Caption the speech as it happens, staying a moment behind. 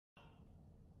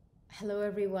Hello,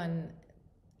 everyone.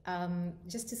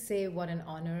 Just to say what an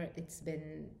honor it's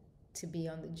been to be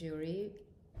on the jury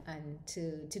and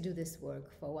to do this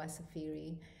work for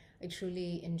Wasafiri. I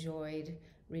truly enjoyed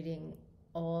reading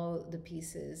all the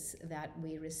pieces that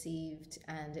we received,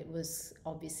 and it was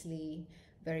obviously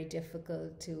very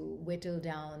difficult to whittle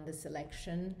down the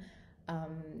selection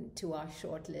to our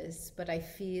shortlist. But I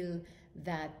feel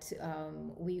that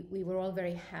we were all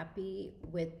very happy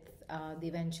with the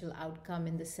eventual outcome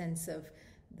in the sense of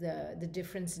the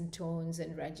difference in tones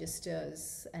and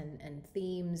registers and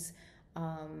themes.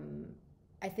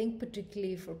 I think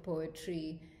particularly for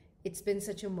poetry, it's been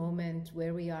such a moment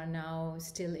where we are now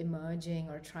still emerging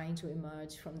or trying to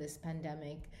emerge from this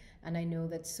pandemic. And I know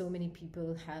that so many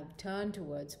people have turned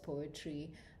towards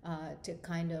poetry to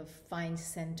kind of find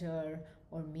center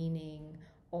or meaning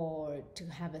or to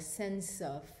have a sense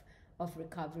of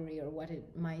recovery or what it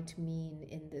might mean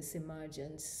in this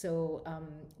emergence. So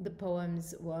the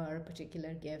poems were a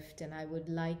particular gift, and I would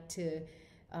like to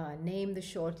name the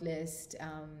shortlist,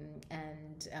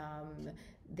 and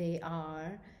they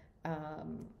are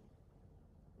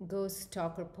Ghost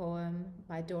Talker poem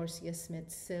by Dorcia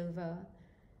Smith Silva.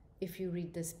 If You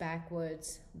Read This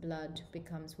Backwards, Blood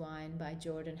Becomes Wine by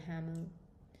Jordan Hamill.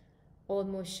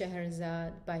 Almost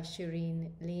Scheherazade by Shireen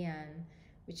Lian,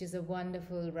 which is a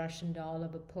wonderful Russian doll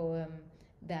of a poem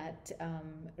that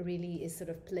really is sort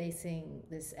of placing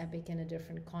this epic in a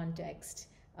different context.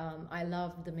 I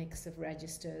love the mix of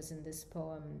registers in this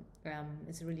poem.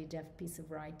 It's a really deft piece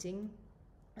of writing.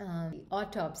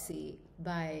 Autopsy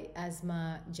by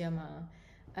Asma Jama.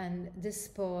 And this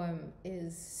poem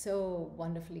is so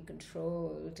wonderfully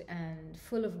controlled and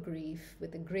full of grief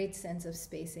with a great sense of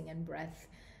spacing and breath.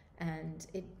 And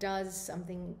it does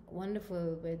something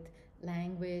wonderful with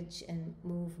language and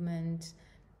movement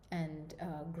and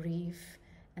grief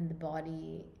and the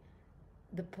body.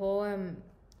 The poem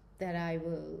that I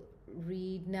will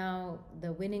read now,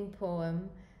 the winning poem,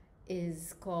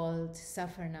 is called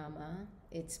Safarnama.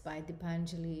 It's by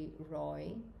Dipanjali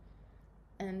Roy.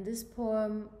 And this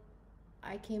poem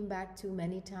I came back to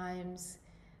many times.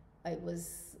 It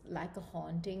was like a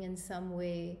haunting in some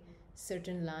way,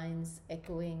 certain lines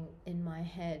echoing in my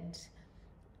head.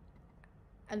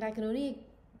 And I can only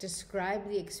describe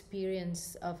the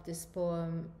experience of this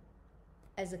poem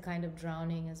as a kind of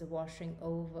drowning, as a washing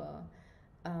over,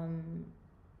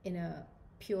 in a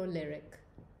pure lyric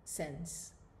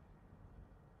sense.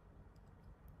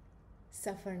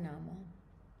 Safarnama.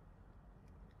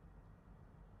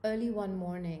 Early one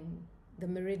morning, the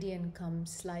meridian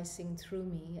comes slicing through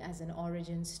me as an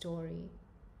origin story.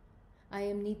 I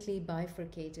am neatly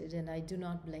bifurcated and I do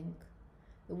not blink.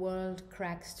 The world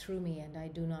cracks through me and I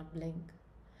do not blink.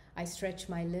 I stretch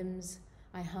my limbs,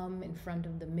 I hum in front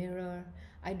of the mirror,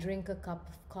 I drink a cup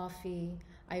of coffee,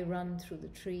 I run through the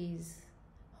trees.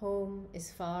 Home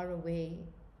is far away.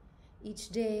 Each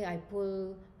day I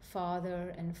pull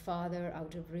farther and farther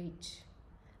out of reach.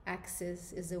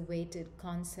 Access is a weighted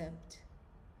concept.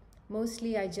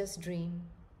 Mostly I just dream.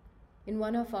 In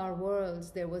one of our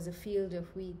worlds there was a field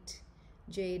of wheat,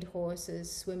 jade horses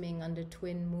swimming under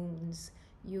twin moons.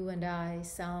 You and I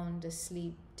sound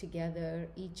asleep together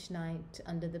each night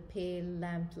under the pale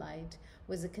lamplight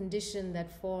was a condition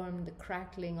that formed the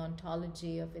crackling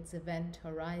ontology of its event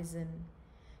horizon.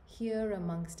 Here,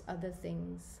 amongst other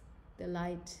things, the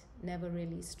light never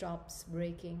really stops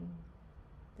breaking.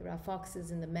 There are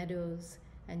foxes in the meadows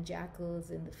and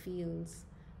jackals in the fields,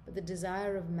 but the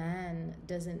desire of man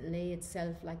doesn't lay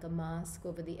itself like a mask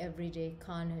over the everyday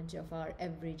carnage of our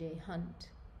everyday hunt.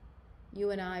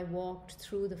 You and I walked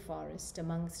through the forest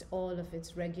amongst all of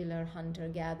its regular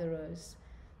hunter-gatherers,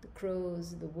 the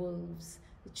crows, the wolves,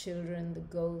 the children, the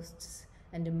ghosts,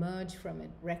 and emerged from it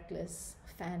reckless,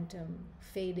 phantom,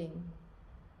 fading.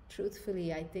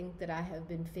 Truthfully, I think that I have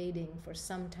been fading for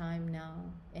some time now,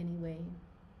 anyway.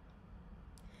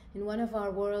 In one of our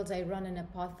worlds, I run an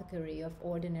apothecary of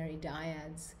ordinary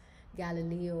dyads,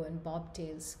 Galileo and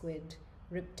bobtail squid,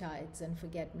 riptides and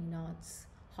forget-me-nots,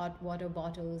 hot water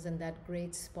bottles and that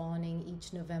great spawning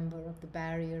each November of the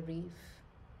barrier reef.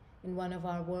 In one of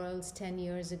our worlds 10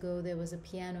 years ago, there was a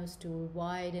piano stool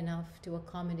wide enough to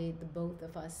accommodate the both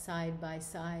of us side by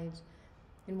side.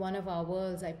 In one of our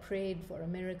worlds, I prayed for a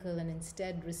miracle and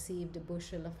instead received a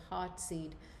bushel of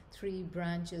heartseed, 3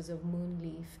 branches of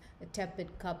moonleaf, a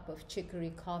tepid cup of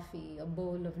chicory coffee, a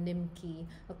bowl of nimki,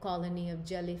 a colony of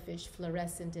jellyfish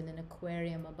fluorescent in an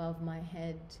aquarium above my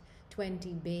head,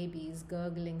 20 babies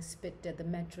gurgling spit at the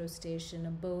metro station, a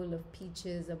bowl of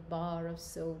peaches, a bar of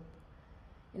soap.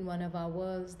 In one of our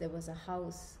worlds, there was a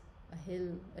house, a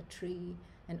hill, a tree,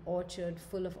 an orchard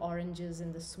full of oranges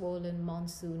in the swollen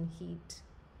monsoon heat.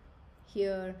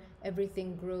 Here,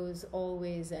 everything grows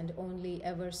always and only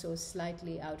ever so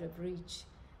slightly out of reach.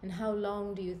 And how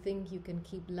long do you think you can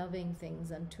keep loving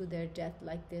things unto their death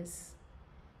like this?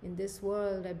 In this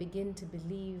world, I begin to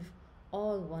believe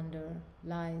all wonder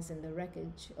lies in the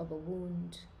wreckage of a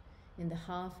wound. In the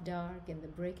half dark, in the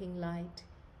breaking light,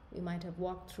 we might have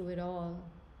walked through it all.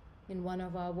 In one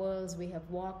of our worlds, we have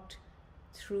walked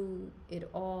through it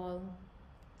all.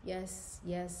 Yes,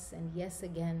 yes, and yes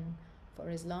again, for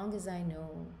as long as I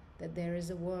know that there is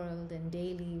a world and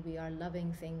daily we are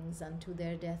loving things unto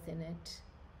their death in it.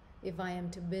 If I am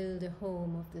to build a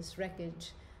home of this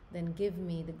wreckage, then give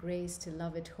me the grace to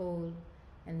love it whole,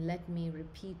 and let me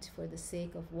repeat for the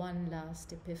sake of one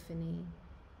last epiphany.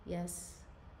 Yes,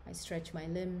 I stretch my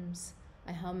limbs,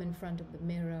 I hum in front of the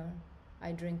mirror,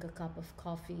 I drink a cup of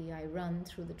coffee, I run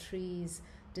through the trees,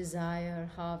 desire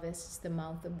harvests the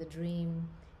mouth of the dream.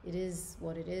 It is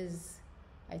what it is.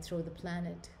 I throw the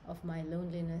planet of my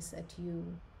loneliness at you.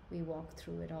 We walk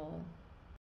through it all.